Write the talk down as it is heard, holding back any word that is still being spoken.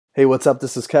Hey, what's up?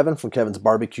 This is Kevin from Kevin's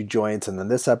BBQ Joints, and in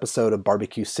this episode of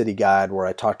Barbecue City Guide, where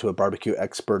I talk to a barbecue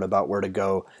expert about where to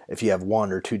go if you have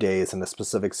 1 or 2 days in a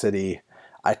specific city,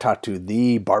 I talked to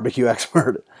the barbecue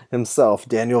expert himself,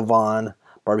 Daniel Vaughn,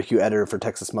 BBQ Editor for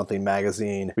Texas Monthly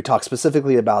Magazine. We talk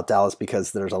specifically about Dallas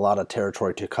because there's a lot of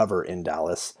territory to cover in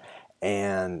Dallas,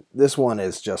 and this one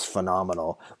is just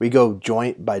phenomenal. We go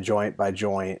joint by joint by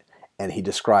joint, and he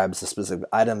describes the specific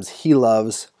items he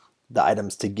loves, the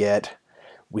items to get.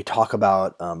 We talk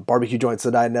about barbecue joints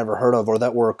that I'd never heard of or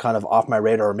that were kind of off my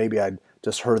radar, or maybe I'd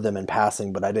just heard them in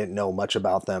passing, but I didn't know much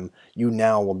about them. You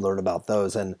now will learn about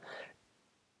those. And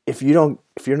if you're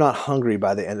not hungry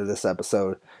by the end of this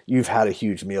episode, you've had a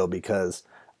huge meal, because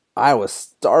I was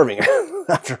starving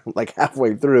after like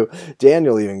halfway through.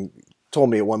 Daniel even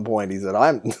told me at one point, he said,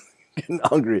 I'm getting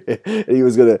hungry. And he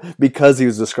was because he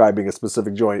was describing a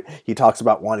specific joint, he talks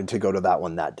about wanting to go to that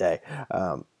one that day.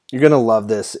 You're going to love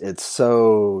this. It's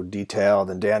so detailed,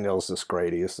 and Daniel's just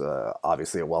great. He's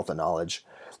obviously a wealth of knowledge.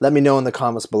 Let me know in the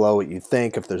comments below what you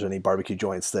think, if there's any barbecue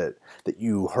joints that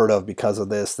you heard of because of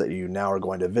this that you now are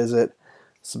going to visit.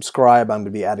 Subscribe. I'm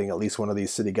going to be adding at least one of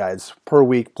these city guides per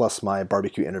week, plus my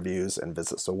barbecue interviews and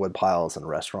visits to wood piles and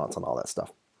restaurants and all that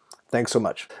stuff. Thanks so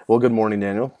much. Well, good morning,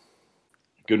 Daniel.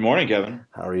 Good morning, Kevin.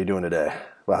 How are you doing today?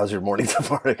 Well, how's your morning so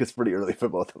far? It's pretty early for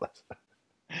both of us.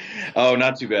 Oh,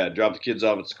 not too bad. Dropped the kids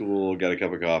off at school, got a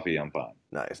cup of coffee. I'm fine.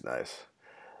 Nice, nice.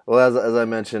 Well, as I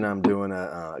mentioned, I'm doing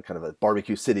a kind of a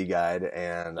barbecue city guide,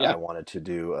 and I Yeah. wanted to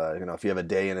do if you have a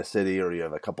day in a city, or you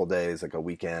have a couple days, like a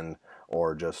weekend,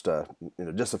 or just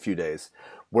just a few days,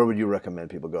 where would you recommend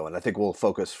people go? And I think we'll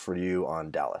focus for you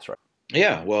on Dallas, right?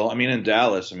 Yeah. Well, I mean, in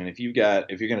Dallas, I mean, if you're going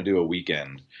to do a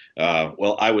weekend,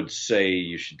 well, I would say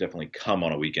you should definitely come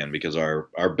on a weekend, because our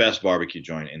best barbecue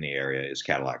joint in the area is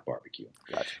Cadillac BBQ.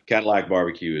 Gotcha. Cadillac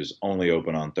BBQ is only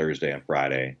open on Thursday and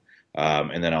Friday.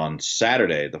 And then on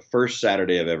Saturday, the first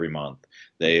Saturday of every month,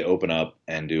 they open up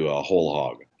and do a whole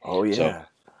hog. Oh So yeah.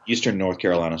 Eastern North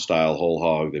Carolina style whole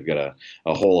hog. They've got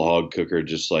a whole hog cooker,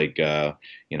 just like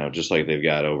they've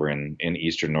got over in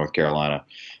Eastern North Carolina.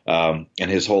 And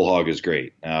his whole hog is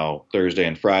great. Now, Thursday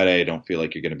and Friday, I don't feel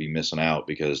like you're going to be missing out,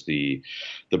 because the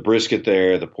brisket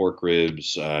there, the pork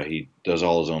ribs, he does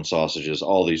all his own sausages.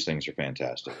 All these things are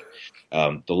fantastic.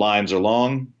 The lines are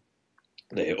long.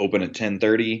 They open at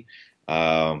 10:30.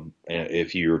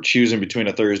 If you're choosing between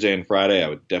a Thursday and Friday, I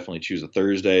would definitely choose a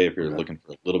Thursday if you're Okay. looking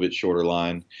for a little bit shorter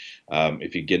line.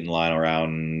 If you get in line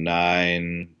around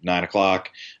 9 o'clock,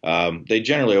 they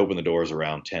generally open the doors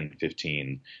around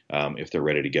 10:15 if they're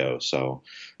ready to go. So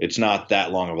it's not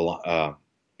that long of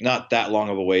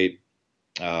a wait.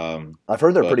 I've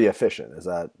heard they're But pretty efficient. Is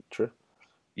that true?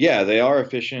 yeah, they are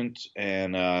efficient,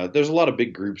 and there's a lot of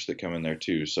big groups that come in there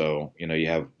too. So you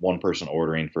have one person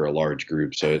ordering for a large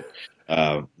group, so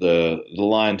the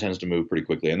line tends to move pretty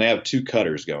quickly, and they have two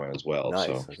cutters going as well. Nice.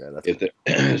 So Okay, that's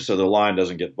if so the line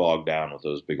doesn't get bogged down with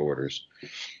those big orders.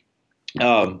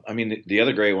 I mean, the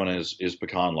other great one is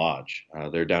Pecan Lodge.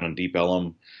 They're down in Deep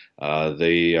Ellum.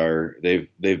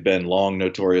 They've been long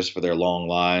notorious for their long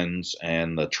lines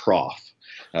and the trough.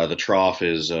 The trough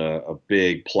is a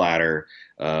big platter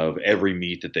of every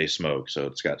meat that they smoke. So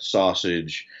it's got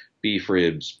sausage, beef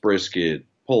ribs, brisket,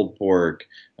 pulled pork,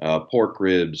 pork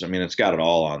ribs. I mean, it's got it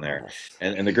all on there.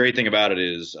 And the great thing about it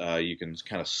is you can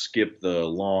kind of skip the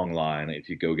long line if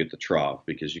you go get the trough,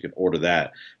 because you can order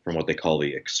that from what they call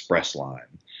the express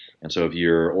line. And so if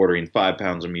you're ordering 5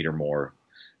 pounds of meat or more,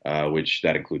 which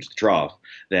that includes the trough,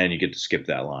 then you get to skip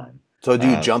that line. So do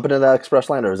you Uh, jump into that express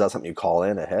line, or is that something you call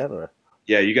in ahead? Or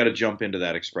Yeah, you got to jump into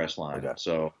that express line. okay.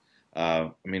 So,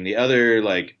 I mean, the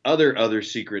other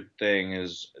secret thing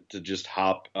is to just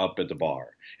hop up at the bar.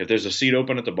 If there's a seat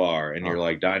open at the bar and you're Oh,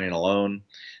 like dining alone,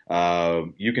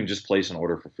 you can just place an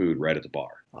order for food right at the bar.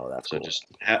 oh, that's So cool.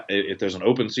 if there's an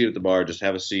open seat at the bar, just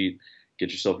have a seat, get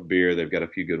yourself a beer. They've got a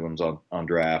few good ones on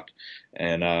draft,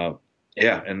 and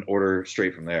yeah, and order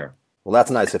straight from there. Well,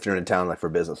 that's nice if you're in town, like for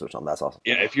business or something. That's awesome.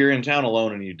 Yeah, if you're in town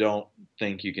alone and you don't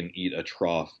think you can eat a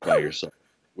trough by yourself,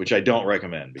 which I don't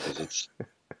recommend, because it's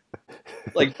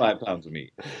like 5 pounds of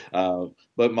meat.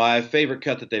 But my favorite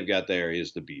cut that they've got there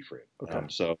is the beef rib. Okay.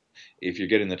 So if you're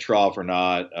getting the trough or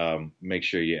not, make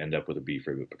sure you end up with a beef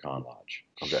rib at Pecan Lodge.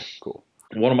 Okay. Cool.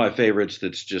 One of my favorites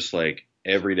that's just like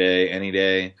every day, any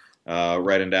day,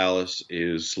 right in Dallas,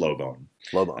 is Slow Bone.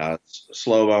 Slow bone.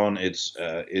 Slow Bone,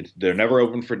 they're never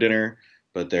open for dinner,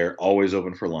 but they're always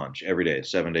open for lunch every day,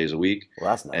 7 days a week.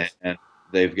 Well, that's nice. And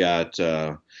they've got,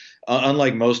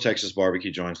 unlike most Texas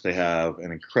barbecue joints, they have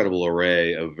an incredible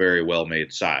array of very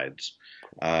well-made sides.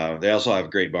 They also have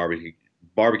great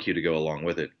barbecue to go along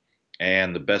with it,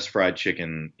 and the best fried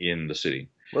chicken in the city.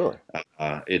 Really?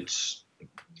 It's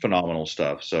phenomenal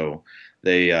stuff. So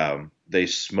they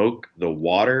smoke the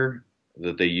water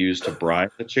that they use to brine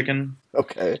the chicken,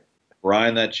 Okay.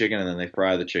 brine that chicken, and then they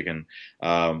fry the chicken.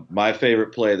 My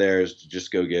favorite play there is to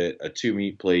just go get a two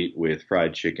meat plate with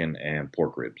fried chicken and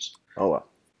pork ribs. Oh wow.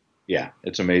 Yeah,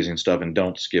 it's amazing stuff, and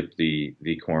don't skip the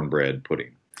cornbread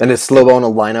pudding. And is slow bone a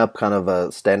lineup kind of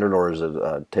a standard, or is it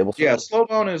a table Yeah, service? slow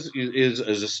bone is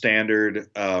a standard.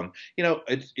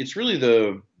 It's really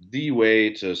the way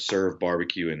to serve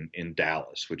barbecue in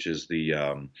Dallas, which is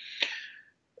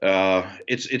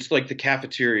it's like the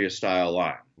cafeteria style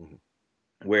line Mhm.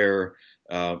 where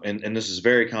and this is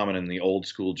very common in the old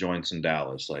school joints in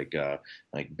Dallas, like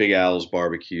Big Al's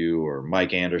barbecue or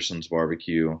Mike Anderson's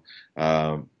barbecue.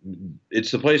 Um,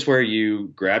 it's the place where you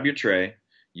grab your tray,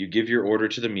 you give your order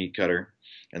to the meat cutter,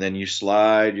 and then you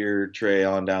slide your tray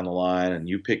on down the line and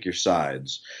you pick your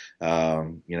sides.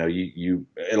 You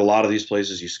at a lot of these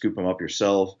places you scoop them up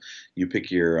yourself. You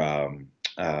pick your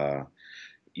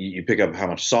you pick up how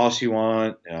much sauce you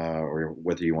want, or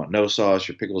whether you want no sauce,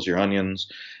 your pickles, your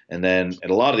onions, and then at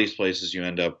a lot of these places you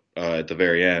end up at the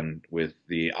very end with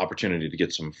the opportunity to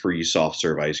get some free soft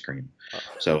serve ice cream.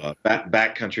 So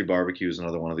Backcountry Barbecue is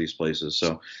another one of these places.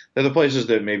 So they're the places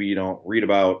that maybe you don't read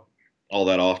about all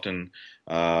that often.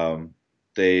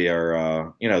 They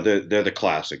are, they're the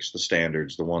classics, the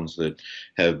standards, the ones that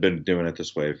have been doing it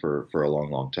this way for a long,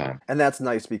 long time. And that's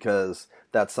nice because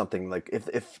that's something like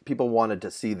if people wanted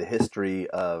to see the history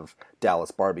of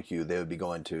Dallas barbecue, they would be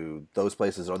going to those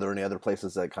places. Are there any other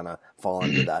places that kind of fall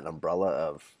under that umbrella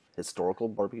of historical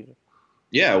barbecue?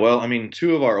 Yeah, well, I mean,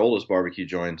 two of our oldest barbecue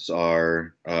joints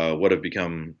are what have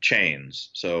become chains.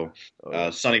 So, Oh yeah.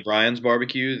 Sonny Bryan's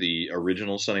Barbecue, the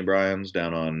original Sonny Bryan's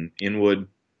down on Inwood,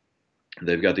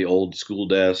 they've got the old school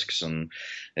desks, and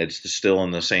it's still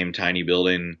in the same tiny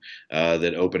building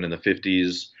that opened in the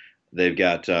 50s.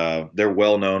 They're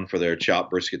well known for their chopped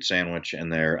brisket sandwich and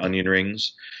their onion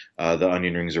rings. The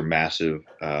onion rings are massive.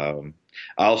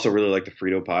 I also really like the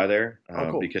Frito pie there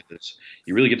Oh cool. because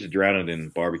you really get to drown it in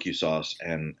barbecue sauce.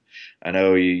 And I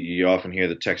know you often hear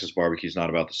that Texas barbecue is not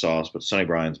about the sauce, but Sonny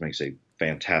Bryan's makes a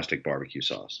fantastic barbecue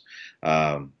sauce.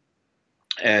 Um,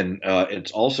 and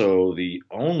it's also the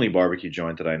only barbecue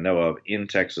joint that I know of in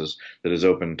Texas that is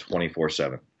open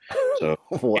 24/7. So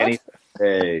any What?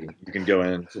 day you can go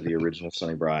into the original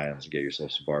Sonny Bryan's and get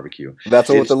yourself some barbecue. That's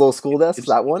what with the It's little school desks. it's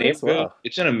That one is neighborhood. wow.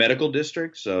 It's in a medical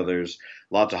district, so there's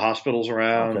lots of hospitals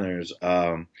around.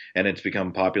 Okay. And it's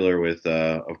become popular with,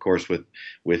 of course, with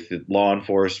law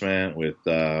enforcement, with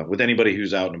anybody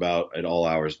who's out and about at all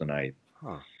hours of the night.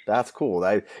 Huh. That's cool.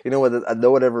 You know what?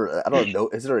 No one ever. I don't know.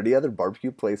 Is there any other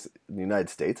barbecue place in the United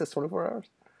States that's 24 hours?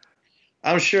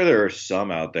 I'm sure there are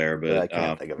some out there, I but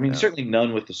can't think of I it mean, now. certainly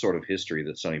none with the sort of history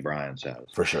that Sonny Bryan's has.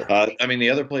 For sure. I mean, the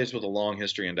other place with a long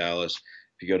history in Dallas,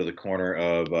 if you go to the corner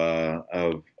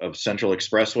of Central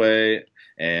Expressway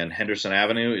and Henderson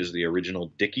Avenue, is the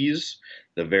original Dickey's.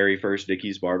 The very first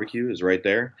Dickey's barbecue is right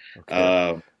there. Okay.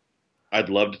 Uh, I'd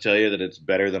love to tell you that it's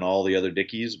better than all the other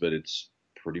Dickeys, but it's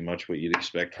pretty much what you'd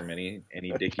expect from any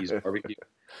Dickey's barbecue.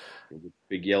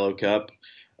 Big yellow cup.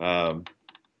 Um,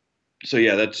 so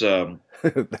yeah, that's And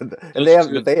they those have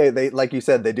two. they like you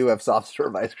said they do have soft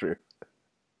serve ice cream.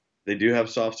 They do have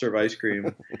soft serve ice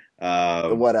cream. The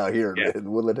Um, one out here yeah, in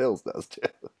Woodland Hills does too.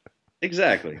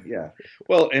 exactly. Yeah.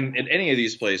 Well, and in any of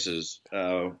these places,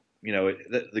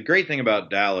 the great thing about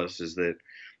Dallas is that,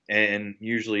 and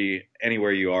usually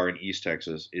anywhere you are in East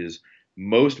Texas, is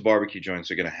most barbecue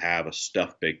joints are going to have a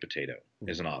stuffed baked potato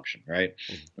as an option, right?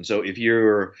 And so if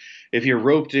you're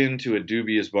roped into a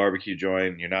dubious barbecue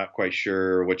joint, and you're not quite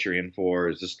sure what you're in for.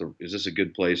 Is this a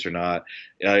good place or not?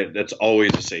 That's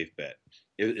always a safe bet.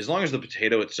 As long as the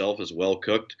potato itself is well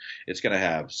cooked, it's going to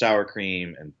have sour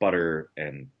cream and butter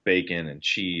and bacon and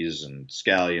cheese and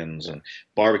scallions and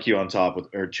barbecue on top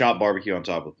or chopped barbecue on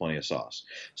top with plenty of sauce.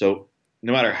 So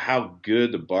no matter how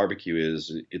good the barbecue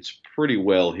is, it's pretty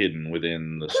well hidden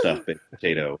within the stuffed baked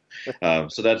potato.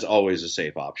 So that's always a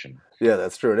safe option. Yeah,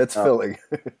 that's true. And it's Uh, filling.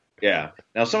 yeah.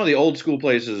 Now some of the old school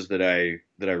places that I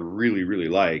really really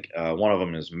like. One of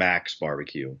them is Max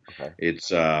Barbecue. Okay.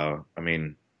 I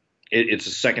mean, it's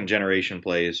a second generation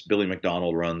place. Billy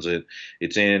McDonald runs it.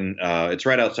 It's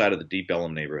right outside of the Deep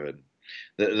Ellum neighborhood.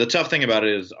 The tough thing about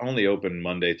it is only open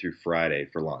Monday through Friday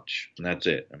for lunch, and that's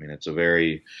it. I mean, it's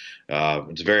very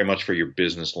much for your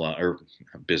business lunch or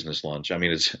business lunch. I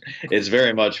mean, it's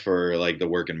very much for like the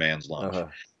working man's lunch.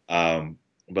 Uh-huh.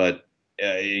 But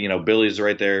Billy's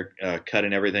right there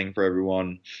cutting everything for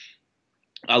everyone.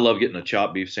 I love getting a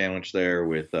chopped beef sandwich there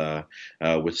with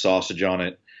sausage on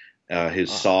it.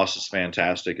 His sauce is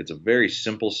fantastic. It's a very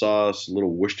simple sauce, a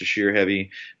little Worcestershire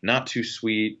heavy, not too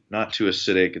sweet, not too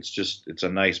acidic. It's a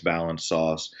nice balanced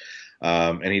sauce.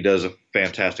 And he does a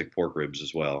fantastic pork ribs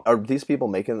as well. Are these people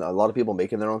making, a lot of people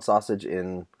making their own sausage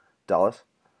in Dallas?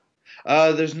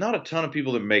 There's not a ton of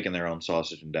people that are making their own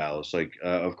sausage in Dallas. Like,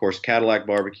 of course, Cadillac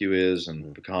BBQ is,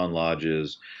 and Pecan Lodge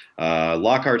is.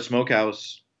 Lockhart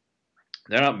Smokehouse,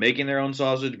 they're not making their own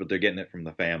sausage, but they're getting it from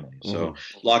the family. So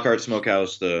Lockhart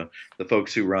Smokehouse, the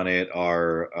folks who run it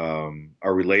are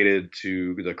related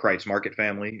to the Kreitz Market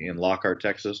family in Lockhart,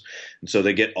 Texas, and so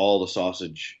they get all the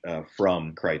sausage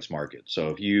from Kreitz Market.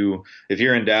 So if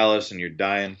you're in Dallas and you're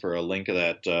dying for a link of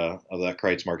that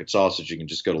Kreitz Market sausage, you can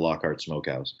just go to Lockhart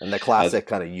Smokehouse. And the classic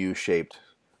kind of U-shaped.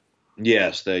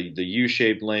 Yes, the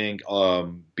U-shaped link,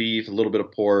 beef, a little bit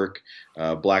of pork,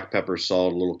 black pepper,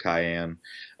 salt, a little cayenne.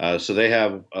 So they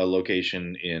have a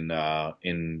location in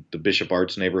the Bishop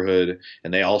Arts neighborhood,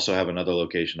 and they also have another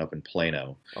location up in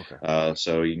Plano. Okay.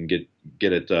 So you can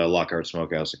get at Lockhart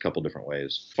Smokehouse a couple different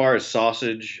ways. As far as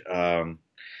sausage, man,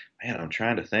 I'm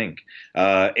trying to think.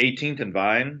 18th and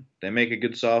Vine, they make a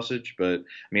good sausage, but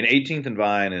I mean 18th and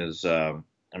Vine is,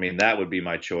 that would be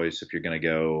my choice if you're going to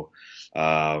go.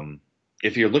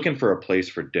 If you're looking for a place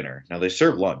for dinner, now they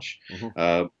serve lunch,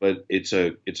 but it's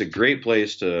a great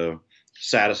place to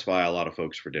satisfy a lot of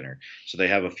folks for dinner. So they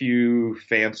have a few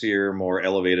fancier, more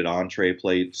elevated entree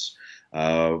plates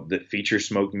that feature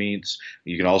smoked meats.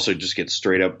 You can also just get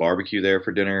straight up barbecue there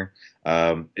for dinner.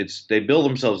 They bill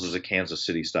themselves as a Kansas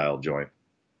City style joint,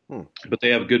 but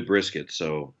they have good brisket,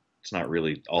 so it's not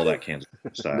really all that Kansas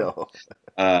style.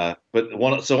 No. But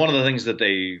one of the things that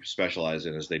they specialize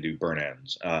in is they do burnt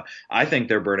ends. I think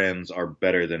their burnt ends are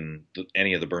better than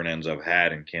any of the burnt ends I've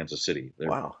had in Kansas City.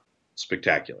 They're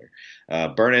spectacular.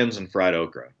 Burnt ends and fried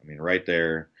okra. I mean, right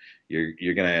there,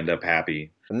 you're going to end up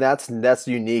happy. And that's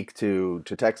unique to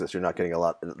Texas. You're not getting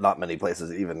not many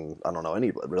places, even, I don't know,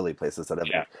 any really places that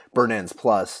have burnt ends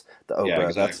plus the okra. Yeah,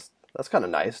 exactly. That's kind of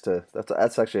nice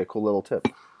that's actually a cool little tip.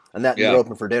 And that you're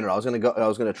open for dinner. I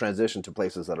was gonna transition to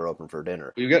places that are open for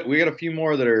dinner. We got a few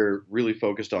more that are really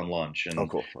focused on lunch. And,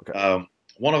 cool. Okay.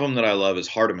 One of them that I love is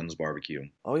Hardiman's Barbecue.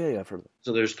 Oh yeah, I've heard of it.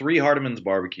 So there's 3 Hardiman's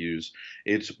barbecues.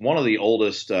 It's one of the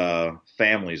oldest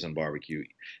families in barbecue.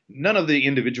 None of the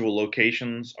individual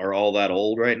locations are all that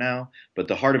old right now, but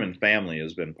the Hardiman family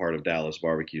has been part of Dallas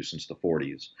barbecue since the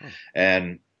 40s.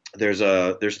 And there's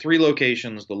 3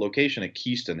 locations. The location at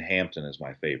Keyston Hampton is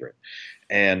my favorite,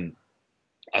 and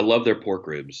I love their pork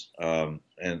ribs, and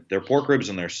their pork ribs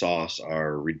and their sauce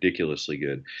are ridiculously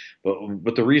good.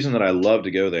 But the reason that I love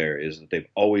to go there is that they've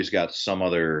always got some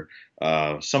other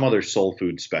soul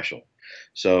food special.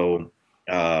 So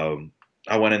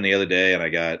I went in the other day and I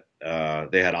got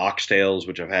they had oxtails,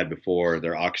 which I've had before.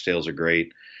 Their oxtails are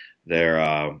great.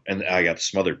 And I got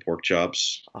smothered pork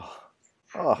chops.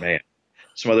 Oh man,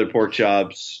 smothered pork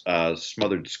chops,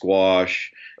 smothered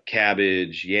squash,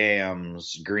 cabbage,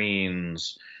 yams,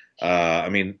 greens.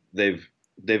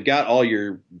 They've got all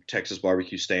your Texas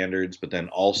barbecue standards, but then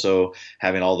also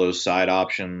having all those side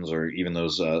options or even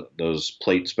those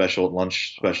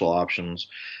lunch special options.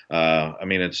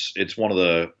 It's one of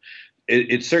the.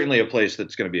 It's certainly a place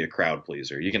that's going to be a crowd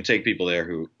pleaser. You can take people there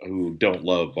who don't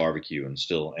love barbecue and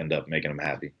still end up making them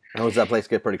happy. Oh, does that place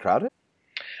get pretty crowded?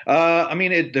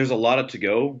 There's a lot of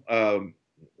to-go.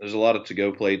 There's a lot of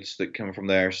to-go plates that come from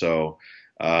there, so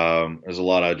there's a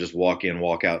lot of just walk-in,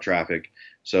 walk-out traffic.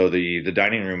 So the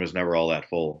dining room is never all that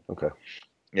full. Okay.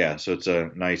 Yeah, so it's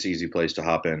a nice, easy place to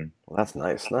hop in. Well, that's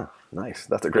nice. No, nice.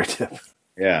 That's a great tip.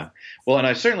 Yeah. Well, and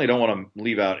I certainly don't want to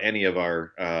leave out any of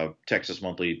our Texas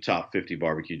Monthly Top 50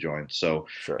 barbecue joints. So,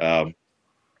 sure.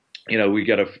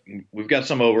 We've got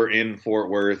some over in Fort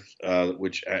Worth,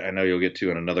 which I know you'll get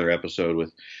to in another episode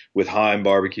with Heim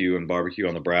Barbecue and Barbecue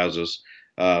on the Brazos.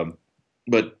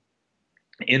 But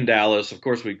in Dallas, of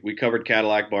course, we covered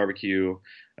Cadillac Barbecue.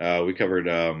 We covered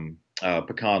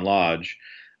Pecan Lodge.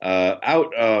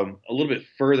 Out a little bit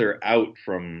further out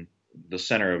from the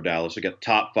center of Dallas, we got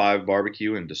Top 5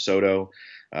 Barbecue in DeSoto.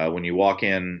 When you walk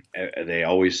in, they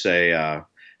always say,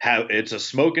 it's a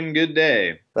smoking good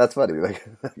day. That's funny. Like,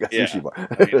 sushi bar.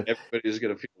 Everybody's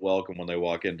going to feel welcome when they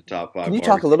walk into Top 5. Can you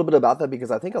talk a little bit about that?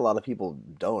 Because I think a lot of people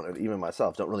don't, even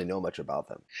myself, don't really know much about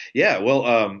them. Yeah,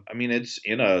 well, it's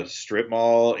in a strip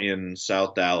mall in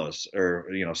South Dallas, or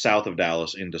south of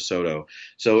Dallas in DeSoto.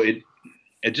 So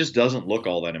it just doesn't look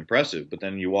all that impressive. But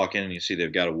then you walk in and you see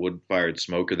they've got a wood-fired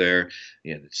smoker there.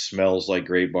 It smells like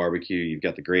great barbecue. You've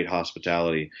got the great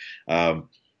hospitality.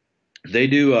 they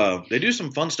do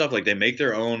some fun stuff, like they make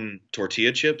their own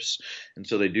tortilla chips, and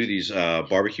so they do these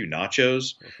barbecue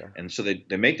nachos, Okay. and so they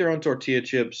make their own tortilla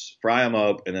chips, fry them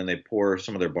up, and then they pour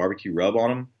some of their barbecue rub on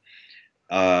them,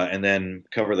 and then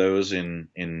cover those in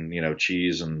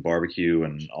cheese and barbecue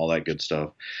and all that good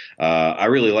stuff. I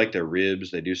really like their ribs.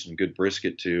 They do some good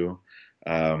brisket too.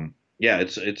 Yeah,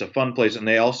 it's a fun place, and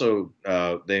they also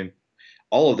they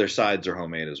all of their sides are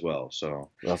homemade as well, so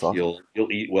That's awesome.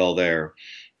 you'll eat well there.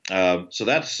 So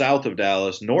that's south of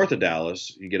Dallas. North of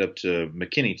Dallas, you get up to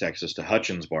McKinney, Texas, to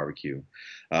Hutchins Barbecue.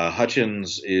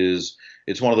 Hutchins is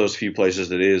it's one of those few places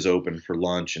that is open for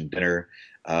lunch and dinner.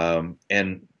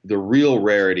 And the real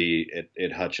rarity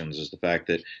at Hutchins is the fact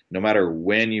that no matter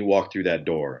when you walk through that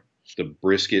door, the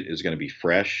brisket is going to be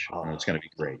fresh and it's going to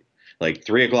be great. Like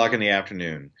 3 o'clock in the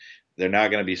afternoon, they're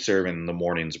not going to be serving the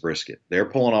morning's brisket. They're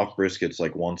pulling off briskets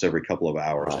like once every couple of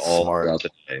hours, all Smart. throughout the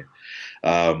day.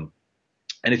 Um,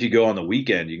 and if you go on the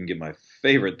weekend, you can get my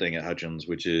favorite thing at Hutchins,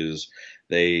 which is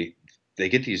they they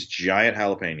get these giant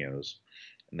jalapenos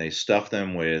and they stuff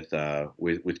them with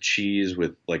cheese,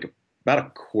 with like about a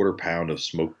quarter pound of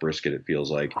smoked brisket. It feels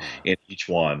like in each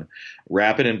one.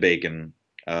 Wrap it in bacon,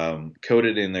 coat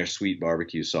it in their sweet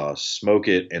barbecue sauce, smoke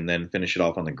it, and then finish it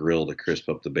off on the grill to crisp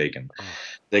up the bacon.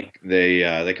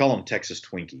 They call them Texas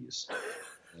Twinkies.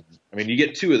 I mean, you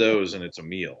get two of those and it's a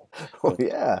meal. Oh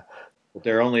yeah. But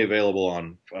they're only available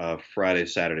on Friday,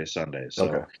 Saturday, Sunday. Okay.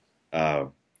 So, uh,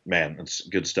 man, it's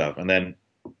good stuff. And then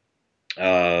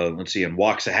let's see, in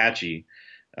Waxahachie,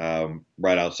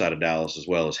 right outside of Dallas, as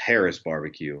well as Harris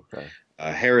Barbecue. Okay.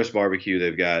 Harris Barbecue,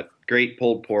 they've got great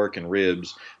pulled pork and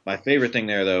ribs. My favorite thing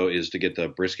there, though, is to get the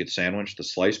brisket sandwich, the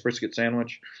sliced brisket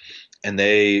sandwich. And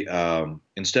they,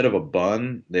 instead of a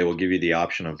bun, they will give you the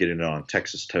option of getting it on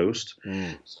Texas toast.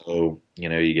 So,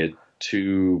 you get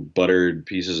two buttered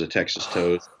pieces of Texas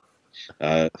toast,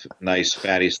 nice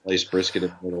fatty sliced brisket in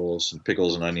the middle, some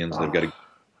pickles and onions. They've got a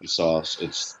good sauce.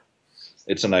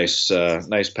 It's a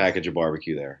nice package of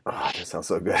barbecue there. Oh, that sounds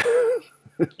so good.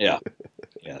 Yeah.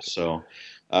 Yeah. So,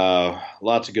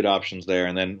 lots of good options there.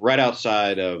 And then right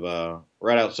outside of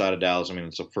Dallas, I mean,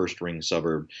 it's a first ring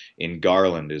suburb in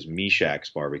Garland, is Meshack's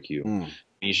Barbecue.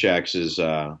 Meshack's is,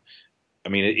 I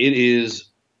mean, it is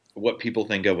what people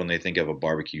think of when they think of a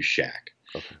barbecue shack.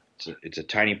 Okay. It's a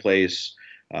tiny place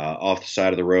off the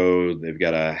side of the road. They've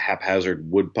got a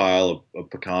haphazard wood pile of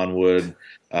pecan wood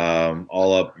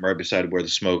all up right beside where the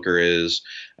smoker is.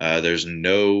 There's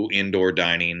no indoor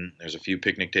dining. There's a few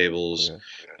picnic tables.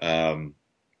 Okay.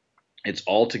 It's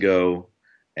all to go,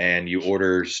 and you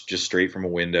order just straight from a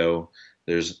window.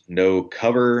 There's no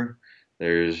cover.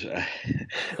 There's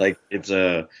like it's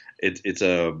a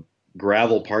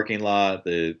gravel parking lot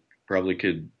that probably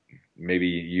could maybe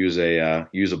use a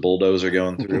bulldozer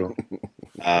going through.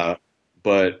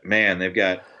 But man, they've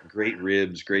got great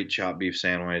ribs, great chopped beef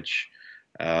sandwich,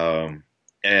 and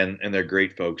they're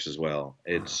great folks as well.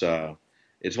 It's one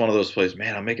of those places.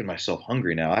 Man, I'm making myself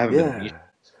hungry now. I haven't been.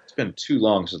 It's been too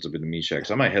long since I've been to Meshack,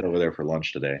 so I might head over there for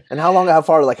lunch today. And how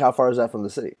far is that from the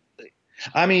city?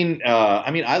 I mean,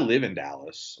 I live in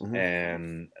Dallas,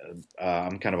 and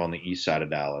I'm kind of on the east side of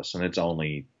Dallas, and it's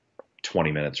only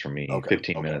 20 minutes from me,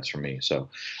 15 minutes from me. So,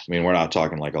 I mean, we're not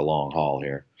talking like a long haul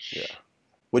here. Yeah.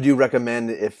 Would you recommend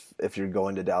if you're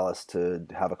going to Dallas to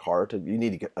have a car? You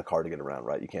need to get a car to get around,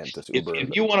 right? You can't just Uber.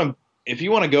 If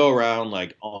you want to go around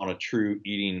like on a true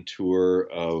eating tour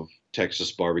of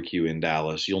Texas barbecue in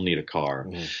Dallas, you'll need a car.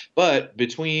 But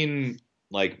between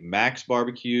like Max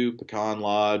Barbecue, Pecan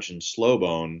Lodge, and Slow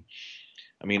Bone,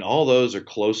 I mean, all those are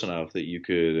close enough that you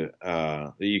could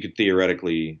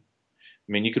theoretically.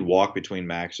 I mean, you could walk between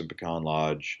Max and Pecan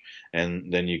Lodge,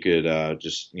 and then you could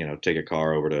just take a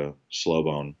car over to Slow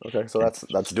Bone. Okay, so that's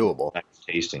doable. Nice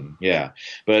tasting, yeah.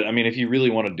 But I mean, if you really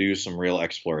want to do some real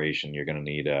exploration, you're gonna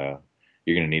need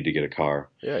to get a car.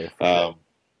 Yeah. Sure.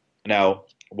 Now,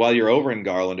 while you're over in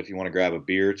Garland, if you want to grab a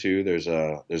beer too, there's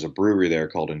a brewery there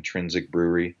called Intrinsic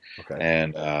Brewery,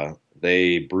 and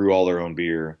they brew all their own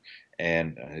beer.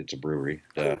 And it's a brewery,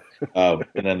 and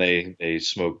then they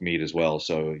smoke meat as well.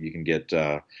 So you can get.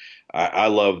 I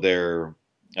love their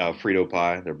Frito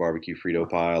pie, their barbecue Frito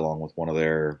pie, along with one of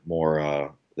their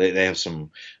more. They have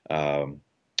some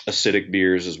acidic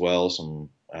beers as well, some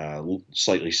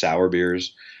slightly sour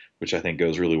beers, which I think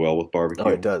goes really well with barbecue. Oh,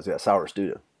 it does, yeah, sour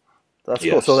stew. That's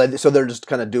cool. So they're just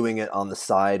kind of doing it on the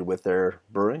side with their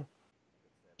brewing.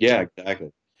 Yeah,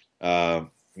 exactly.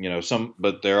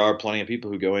 But there are plenty of people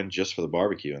who go in just for the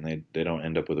barbecue, and they don't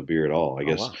end up with a beer at all. I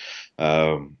guess.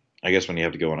 Wow. I guess when you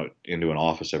have to go into an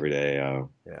office every day.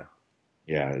 Yeah.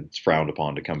 Yeah, it's frowned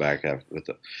upon to come back after, with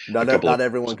a Not couple of. not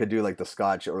everyone could do like the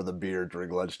scotch or the beer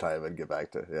during lunchtime and get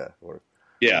back to work.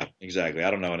 Yeah, exactly. I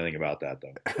don't know anything about that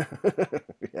though.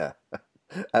 Yeah,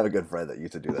 I have a good friend that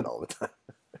used to do that all the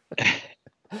time.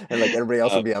 And like everybody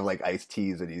else would be having like iced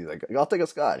teas, and he's like, "I'll take a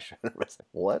scotch." And everybody's like,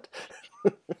 "What?"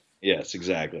 Yes,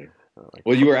 exactly. Like,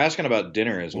 Well, you were asking about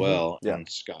dinner as well yeah, and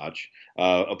scotch.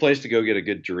 A place to go get a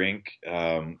good drink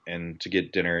and to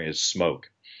get dinner is Smoke.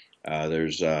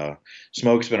 There's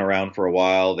Smoke's been around for a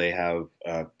while. They have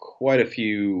quite a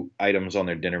few items on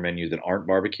their dinner menu that aren't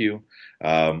barbecue,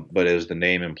 but as the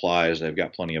name implies, they've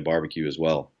got plenty of barbecue as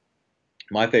well.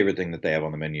 My favorite thing that they have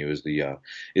on the menu is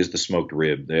the smoked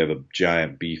rib. They have a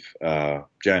giant beef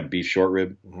short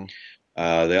rib. hmm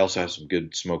They also have some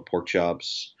good smoked pork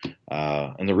chops,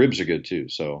 and the ribs are good too.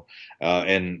 So,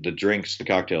 and the drinks, the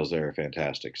cocktails there are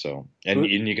fantastic. So, and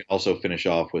you can also finish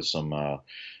off with some.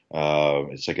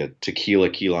 It's like a tequila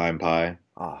key lime pie.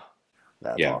 ah,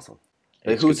 that's Yeah, awesome.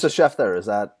 Hey, it's good who's the stuff. chef there? Is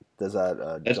that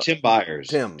That's Tim Byers.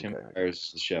 Tim? Tim Okay. Byers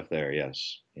is the chef there.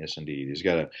 Yes, yes, indeed. He's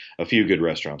got a few good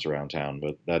restaurants around town,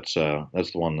 but that's the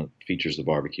one that features the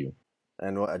barbecue.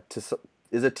 And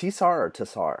is it Tisar or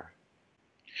Tisar?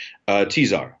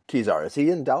 Tizar. Tizar. Is he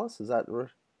in Dallas? Is that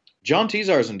where? John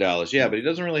Tizar's in Dallas, yeah, but he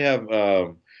doesn't really have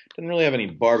any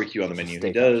barbecue on the Just a menu. He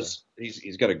steakhouse, right? does.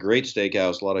 He's got a great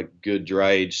steakhouse, a lot of good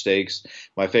dry aged steaks.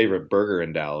 My favorite burger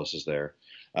in Dallas is there,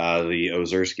 the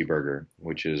Ozerski burger,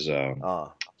 which is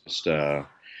Ah, just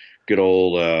good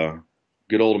old uh,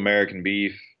 good old American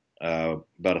beef, about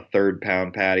a third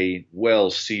pound patty, well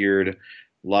seared, a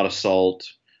lot of salt,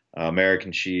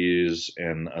 American cheese,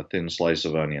 and a thin slice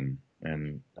of onion,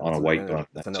 and on a white bun.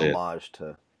 that's an That's it. homage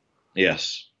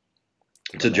Yes,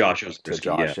 to the to man, Josh to Ozerski.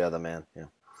 Yeah, Josh. Yeah, the man. Yeah,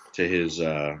 to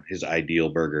his ideal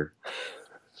burger.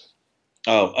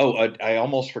 I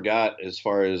almost forgot as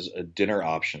far as a dinner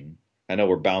option. I know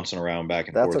we're bouncing around back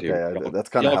and that's forth here. okay. That's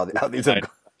kind of Y'all how these have.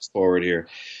 fast forward here.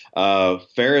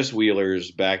 Ferris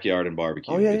Wheeler's Backyard and Oh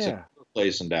Barbecue. yeah, It's a yeah.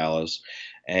 place in Dallas,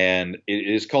 and it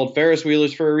is called Ferris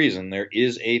Wheelers for a reason. There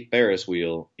is a Ferris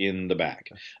wheel in the back.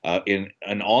 In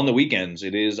and on the weekends,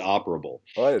 it is operable.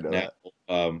 Oh, I didn't know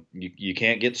Now, that. you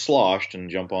can't get sloshed and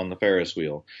jump on the Ferris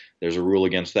wheel. There's a rule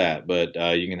against that, but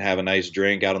you can have a nice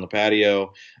drink out on the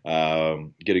patio.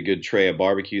 Get a good tray of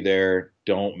barbecue there.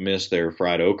 Don't miss their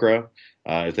fried okra.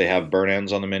 If they have burn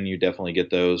ends on the menu, definitely get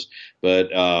those.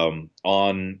 But on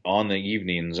the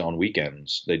evenings, on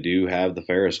weekends, they do have the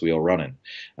Ferris wheel running.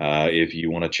 If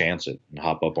you want to chance it and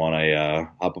hop up on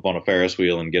a Ferris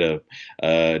wheel and get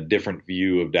a different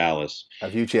view of Dallas.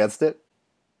 Have you chanced it?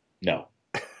 No,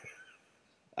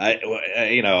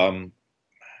 you know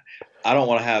I don't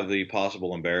want to have the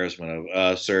possible embarrassment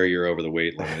of sir, you're over the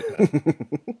weight limit.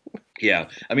 Yeah,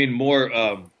 I mean more.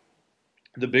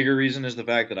 The bigger reason is the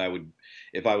fact that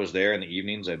if I was there in the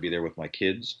evenings, I'd be there with my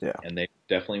kids, Yeah. and they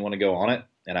definitely want to go on it,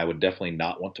 and I would definitely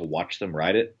not want to watch them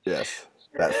ride it. Yes.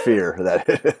 That fear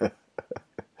that.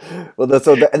 Well,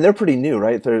 and they're pretty new,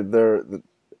 right? They're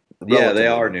Yeah, they relatively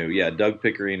are new. new. Yeah, Doug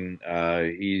Pickering,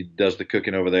 he does the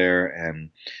cooking over there, and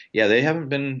yeah, they haven't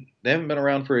been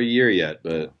around for a year yet,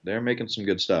 Yeah. but they're making some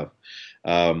good stuff.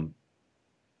 Um,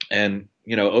 and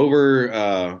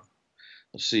over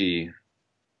let's see,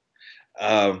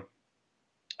 um,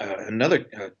 another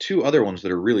two other ones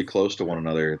that are really close to one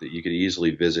another that you could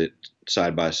easily visit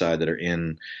side by side that are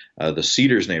in the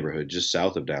Cedars neighborhood, just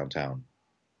south of downtown.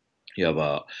 You have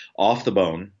Off the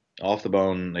Bone. Off the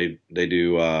Bone, they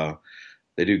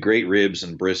do great ribs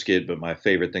and brisket, but my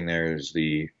favorite thing there is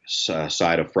the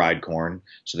side of fried corn.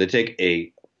 So they take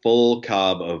a full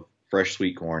cob of fresh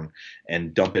sweet corn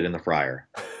and dump it in the fryer.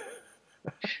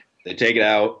 They take it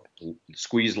out,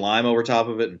 squeeze lime over top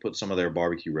of it, and put some of their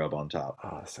barbecue rub on top.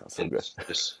 Oh, that sounds so good.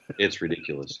 It's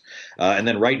ridiculous. And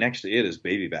then right next to it is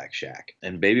Baby Back Shack.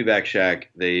 And Baby Back Shack,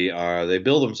 they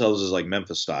build themselves as like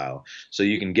Memphis style, so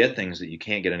you can get things that you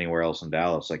can't get anywhere else in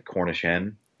Dallas, like Cornish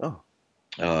hen.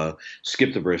 Oh,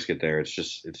 Skip the brisket there. It's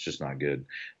just not good.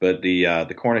 But the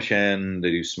Cornish hen, they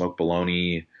do smoked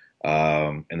bologna,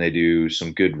 and they do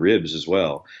some good ribs as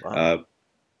well. wow.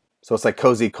 So it's like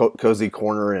cozy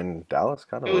corner in Dallas,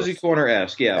 kind of. Cozy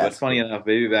corner-esque, yeah. But That's funny cool. enough,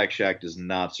 Baby Back Shack does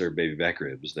not serve baby back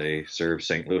ribs. They serve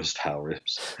St. Louis style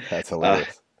ribs. That's Uh,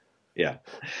 hilarious. yeah.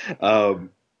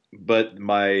 Um, but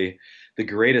the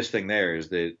greatest thing there is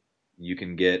that you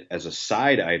can get as a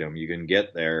side item, you can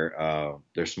get their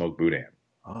smoked boudin.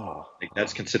 Oh, Like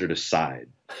that's considered a side.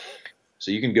 So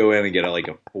you can go in and get like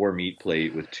a 4 meat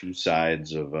plate with two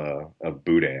sides of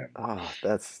boudin.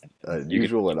 that's You can,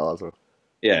 unusual and awesome.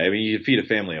 yeah, I mean you could feed a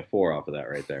family of four off of that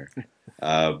right there.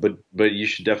 But you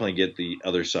should definitely get the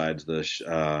other sides, the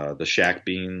shack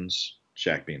beans,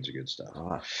 Shack beans are good stuff.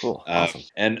 Oh, cool. Awesome.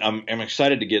 And I'm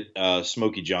excited to get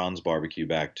Smokey John's barbecue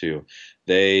back too.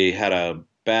 They had a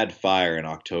bad fire in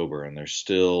October, and they're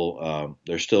still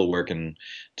working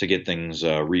to get things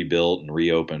rebuilt and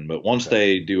reopened. But once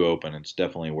they do open, it's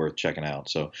definitely worth checking out.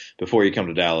 So before you come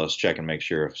to Dallas, check and make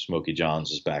sure if Smokey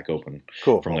John's is back open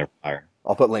from their fire.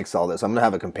 I'll put links to all this. I'm gonna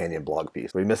have a companion blog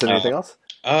piece. Are we missing anything else?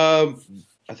 I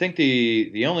think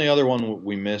the only other one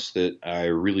we missed that I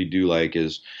really do like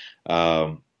is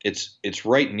it's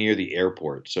right near the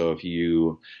airport. So if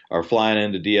you are flying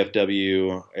into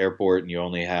DFW airport and you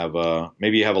only have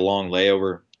maybe you have a long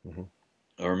layover,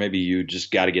 or maybe you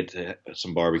just got to get to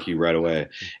some barbecue right away,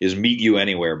 is Meet You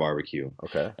Anywhere Barbecue.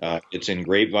 Okay. It's in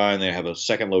Grapevine. They have a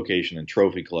second location in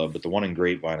Trophy Club, but the one in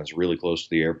Grapevine is really close to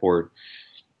the airport.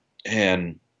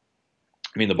 And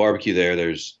I mean, the barbecue there,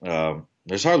 there's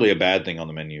hardly a bad thing on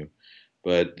the menu,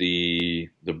 but the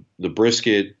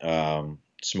brisket,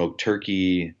 smoked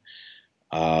turkey,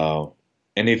 and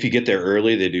if you get there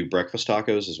early, they do breakfast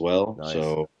tacos as well. Nice.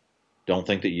 So don't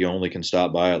think that you only can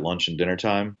stop by at lunch and dinner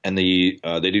time. And they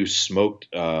do smoked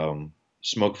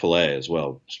filet as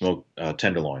well, smoked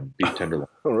tenderloin, beef tenderloin.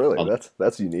 Oh, really?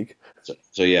 That's unique.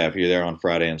 So yeah, if you're there on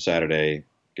Friday and Saturday,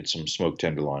 get some smoked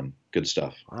tenderloin. Good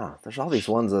stuff. Wow, there's all these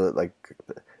ones that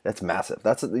that's massive.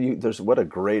 There's what a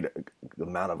great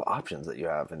amount of options that you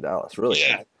have in Dallas. Really,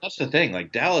 yeah, that's the thing.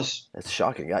 Like Dallas, it's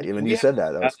shocking. Yeah, when you said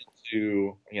that was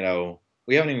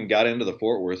we haven't even got into the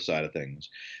Fort Worth side of things.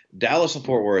 Dallas and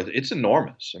Fort Worth, it's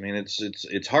enormous. I mean,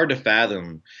 it's hard to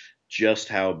fathom just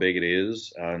how big it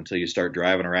is until you start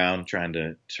driving around trying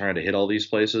to hit all these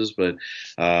places. But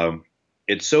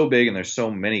it's so big, and there's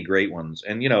so many great ones.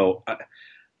 And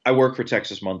I work for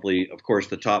Texas Monthly. Of course,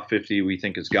 the top 50 we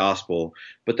think is gospel,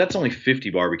 but that's only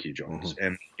 50 barbecue joints.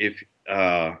 And if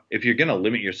you're going to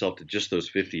limit yourself to just those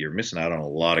 50, you're missing out on a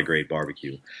lot of great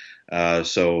barbecue.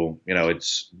 So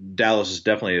Dallas is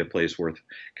definitely a place worth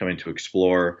coming to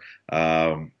explore.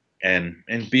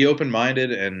 And be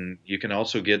open-minded, and you can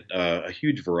also get a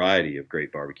huge variety of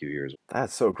great barbecue here as well.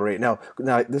 That's so great. Now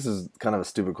this is kind of a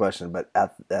stupid question, but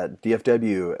at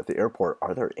DFW at the airport,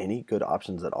 are there any good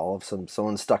options at all? If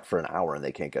someone's stuck for an hour and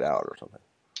they can't get out or something?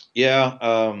 Yeah,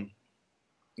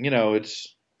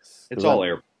 it's all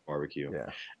airport barbecue.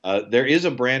 Yeah. There is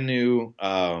a brand new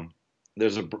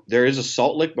there is a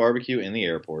Salt Lick barbecue in the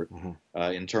airport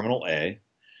in Terminal A.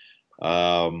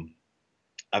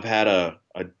 I've had a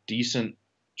decent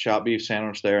chopped beef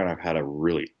sandwich there, and I've had a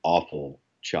really awful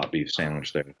chopped beef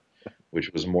sandwich there,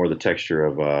 which was more the texture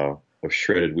of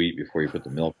shredded wheat before you put the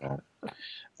milk on.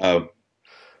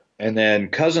 And then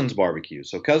Cousins Barbecue.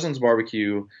 So Cousins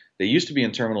Barbecue, they used to be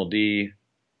in Terminal D.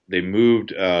 They moved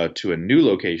to a new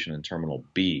location in Terminal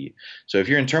B. So if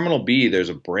you're in Terminal B, there's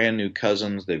a brand new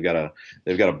Cousins. They've got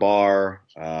a bar,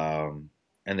 and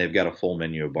they've got a full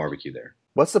menu of barbecue there.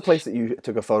 What's the place that you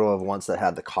took a photo of once that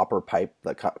had the copper pipe,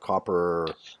 copper?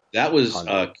 That was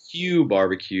Q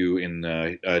Barbecue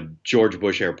in George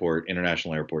Bush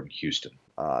International Airport in Houston.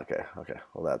 Okay.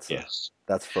 Well,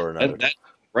 that's for another.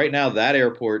 Right now, that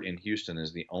airport in Houston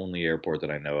is the only airport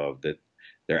that I know of that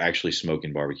they're actually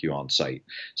smoking barbecue on site.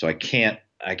 So I can't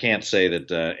say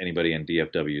that anybody in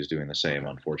DFW is doing the same,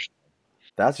 unfortunately.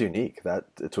 That's unique. That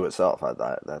to itself,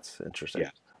 that's interesting.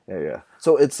 Yeah. Yeah.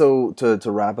 So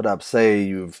to wrap it up, say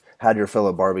you've had your fill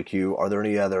of barbecue. Are there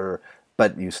any other,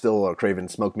 but you still are craving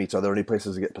smoked meats? Are there any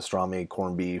places to get pastrami,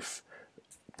 corned beef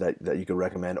that you could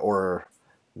recommend? Or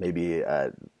maybe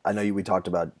I know we talked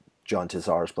about John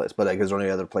Tizar's place, but is there any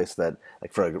other place that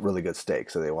for a really good steak,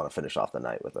 so they want to finish off the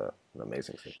night with an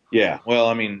amazing steak? Yeah. Well,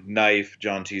 I mean, Knife,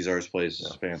 John Tizar's place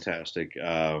is fantastic.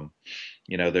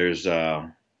 There's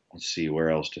let's see where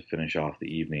else to finish off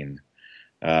the evening.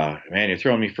 Man, you're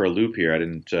throwing me for a loop here. I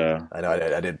didn't. I know.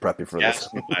 I didn't prep you for this.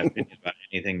 My opinion about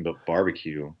anything but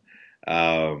barbecue.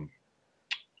 But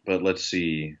let's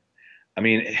see. I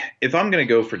mean, if I'm going to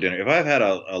go for dinner, if I've had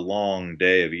a long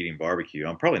day of eating barbecue,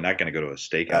 I'm probably not going to go to a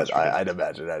steakhouse. I'd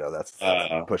imagine. I know that's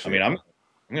pushing. I mean, I'm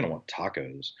going to want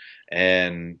tacos,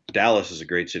 and Dallas is a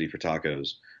great city for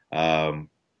tacos.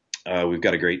 We've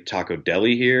got a great taco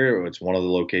deli here. It's one of the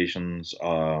locations.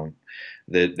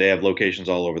 That they have locations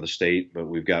all over the state, but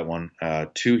we've got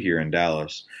two here in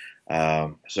Dallas.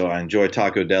 So I enjoy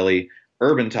Taco Deli.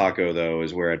 Urban Taco, though,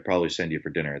 is where I'd probably send you for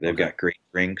dinner. They've got great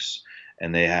drinks,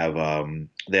 and they have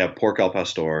pork al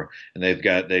pastor, and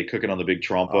they cook it on the big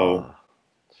trompo.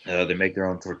 They make their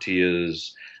own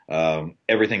tortillas.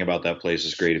 Everything about that place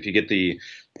is great. If you get the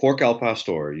pork al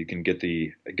pastor, you can get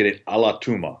it a la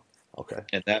tuma. Okay,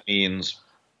 and that means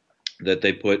that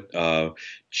they put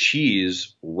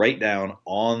cheese right down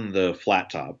on the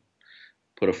flat top,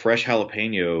 put a fresh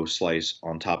jalapeno slice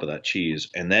on top of that cheese,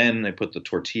 and then they put the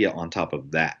tortilla on top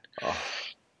of that. Oh,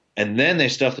 And then they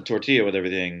stuff the tortilla with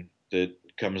everything that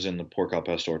comes in the pork al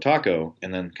pastor taco,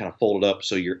 and then kind of fold it up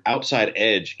so your outside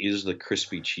edge is the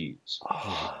crispy cheese.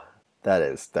 oh,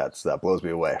 that blows me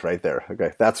away right there.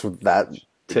 Okay, that's what that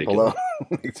tip Ridiculous.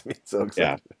 alone makes me so Yeah.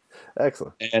 excited.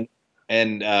 Excellent.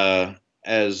 And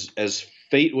as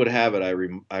fate would have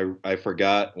it, I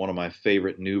forgot one of my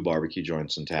favorite new barbecue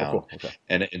joints in Oh, town, cool. Okay.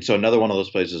 and so another one of those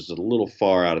places is a little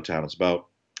far out of town. It's about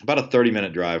a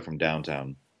 30-minute drive from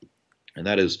downtown, and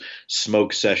that is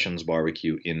Smoke Sessions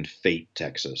Barbecue in Fate,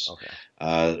 Texas.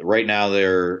 Okay. Right now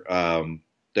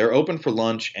they're open for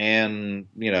lunch, and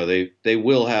they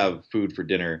will have food for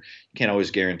dinner. You can't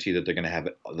always guarantee that they're going to have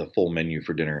the full menu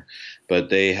for dinner, but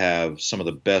they have some of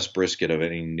the best brisket of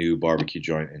any new barbecue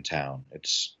joint in town.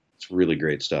 It's really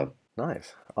great stuff.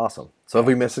 Nice. Awesome. So have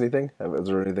we missed anything? Is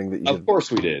there anything that you Of could?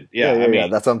 course we did. Yeah, Yeah, yeah, I yeah.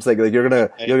 mean, That's what I'm saying. Like you're I gonna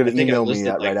think I've email me listed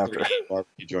that right like after. 38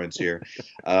 barbecue joints here.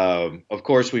 Of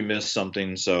course, we missed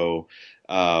something, so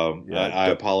Yeah. I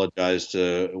apologize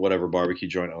to whatever barbecue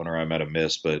joint owner I might have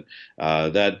missed, but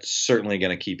that's certainly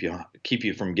going to keep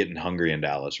you from getting hungry in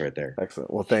Dallas, right there.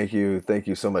 Excellent. Well, thank you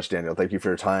so much, Daniel. Thank you for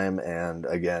your time. And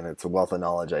again, it's a wealth of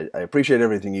knowledge. I appreciate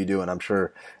everything you do, and I'm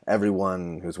sure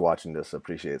everyone who's watching this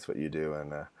appreciates what you do.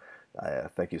 And I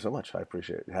thank you so much. I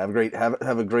appreciate it. Have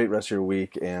a great rest of your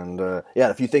week. And yeah,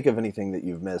 if you think of anything that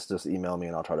you've missed, just email me,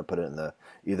 and I'll try to put it in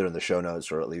either in the show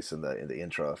notes or at least in the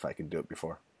intro if I can do it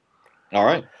before. All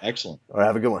right, excellent. All right,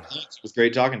 have a good one. It was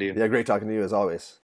great talking to you. Yeah, great talking to you as always.